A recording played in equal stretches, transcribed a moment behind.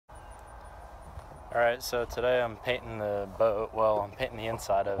Alright, so today I'm painting the boat. Well, I'm painting the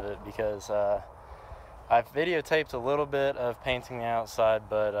inside of it because I've videotaped a little bit of painting the outside,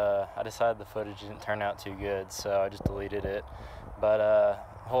 but I decided the footage didn't turn out too good, so I just deleted it. But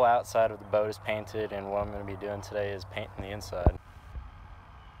the whole outside of the boat is painted, and what I'm going to be doing today is painting the inside.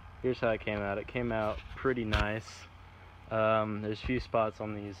 Here's how it came out. It came out pretty nice. There's a few spots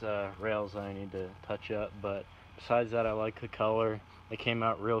on these rails that I need to touch up, but besides that, I like the color. It came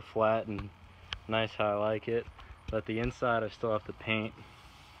out real flat and nice how I like it. But the inside I still have to paint.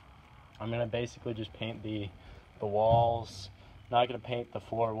 I'm gonna basically just paint the walls. Not gonna paint the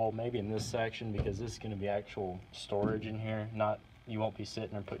floor. Well, maybe in this section, because this is gonna be actual storage in here. Not, you won't be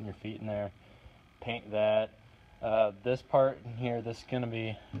sitting or putting your feet in there. Paint that. This part in here, this is gonna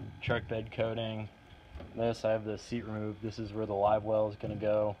be truck bed coating. This, I have the seat removed. This is where the live well is gonna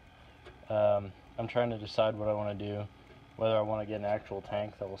go. I'm trying to decide what I want to do, whether I want to get an actual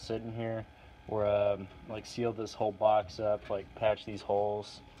tank that will sit in here, or like seal this whole box up, like patch these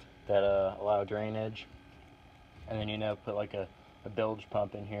holes that allow drainage, and then put like a bilge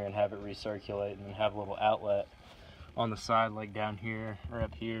pump in here and have it recirculate, and then have a little outlet on the side, like down here or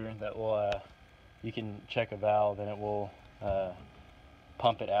up here, that will you can check a valve and it will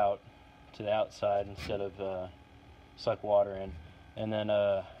pump it out to the outside instead of suck water in. And then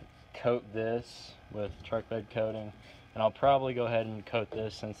coat this with truck bed coating, and I'll probably go ahead and coat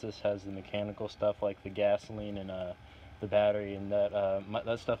this, since this has the mechanical stuff like the gasoline and the battery, and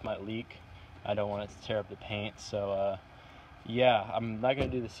that stuff might leak. I don't want it to tear up the paint, so yeah, I'm not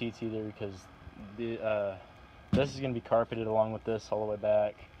going to do the seats either, because this is going to be carpeted along with this all the way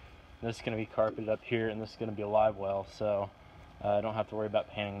back. This is going to be carpeted up here, and this is going to be a live well, so I don't have to worry about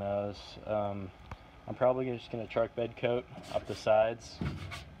painting those. I'm probably just going to truck bed coat up the sides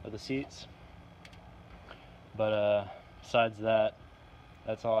of the seats, but besides that,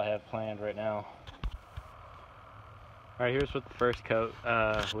 that's all I have planned right now. Alright, here's what the first coat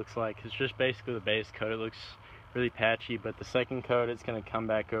looks like. It's just basically the base coat. It looks really patchy, but the second coat, it's going to come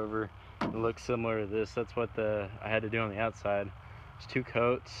back over and look similar to this. That's what I had to do on the outside. It's 2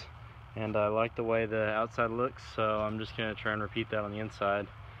 coats, and I like the way the outside looks, so I'm just going to try and repeat that on the inside.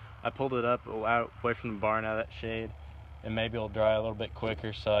 I pulled it up out away from the barn, out of that shade, and maybe it'll dry a little bit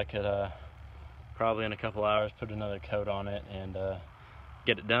quicker, so I could probably in a couple hours put another coat on it and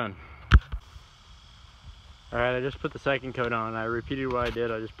get it done. Alright, I just put the second coat on. I repeated what I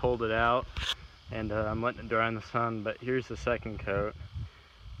did. I just pulled it out, and I'm letting it dry in the sun. But here's the second coat.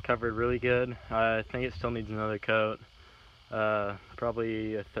 Covered really good. I think it still needs another coat.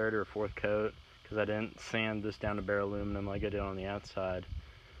 Probably a third or a fourth coat, because I didn't sand this down to bare aluminum like I did on the outside.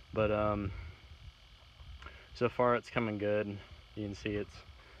 But so far it's coming good. You can see it's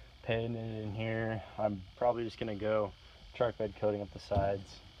painted in here. I'm probably just gonna go truck bed coating up the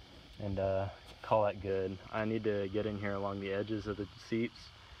sides and call that good. I need to get in here along the edges of the seats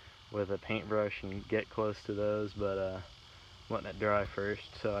with a paintbrush and get close to those, but letting it dry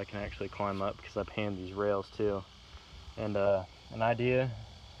first so I can actually climb up, because I painted these rails too. And an idea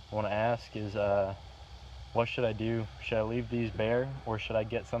I want to ask is, what should I do? Should I leave these bare, or should I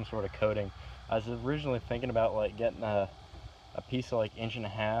get some sort of coating? I was originally thinking about like getting a piece of like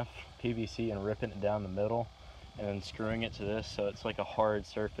 1.5 inch PVC and ripping it down the middle, and then screwing it to this, so it's like a hard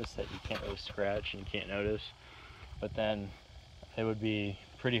surface that you can't really scratch and you can't notice. But then it would be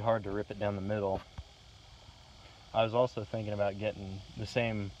pretty hard to rip it down the middle. I was also thinking about getting the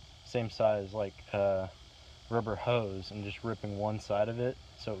same size like rubber hose and just ripping one side of it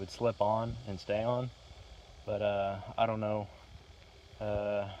so it would slip on and stay on. But I don't know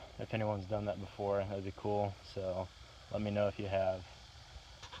if anyone's done that before. That'd be cool, so let me know if you have.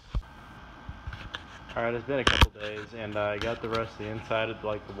 Alright, it's been a couple days, and I got the rest of the inside of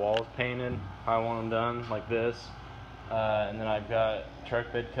like the walls painted how I want them done, like this. And then I've got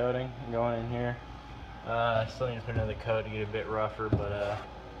truck bed coating going in here. I still need to put another coat to get it a bit rougher, but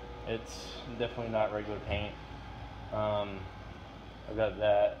it's definitely not regular paint. I've got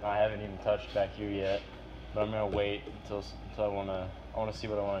that, and I haven't even touched back here yet, but I'm gonna wait until I wanna see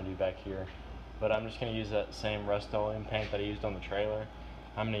what I want to do back here. But I'm just gonna use that same Rust-Oleum paint that I used on the trailer.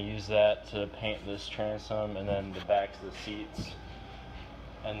 I'm going to use that to paint this transom, and then the backs of the seats,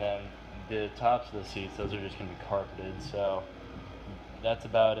 and then the tops of the seats, those are just going to be carpeted. So that's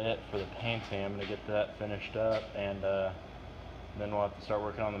about it for the painting. I'm going to get that finished up, and then we'll have to start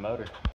working on the motor.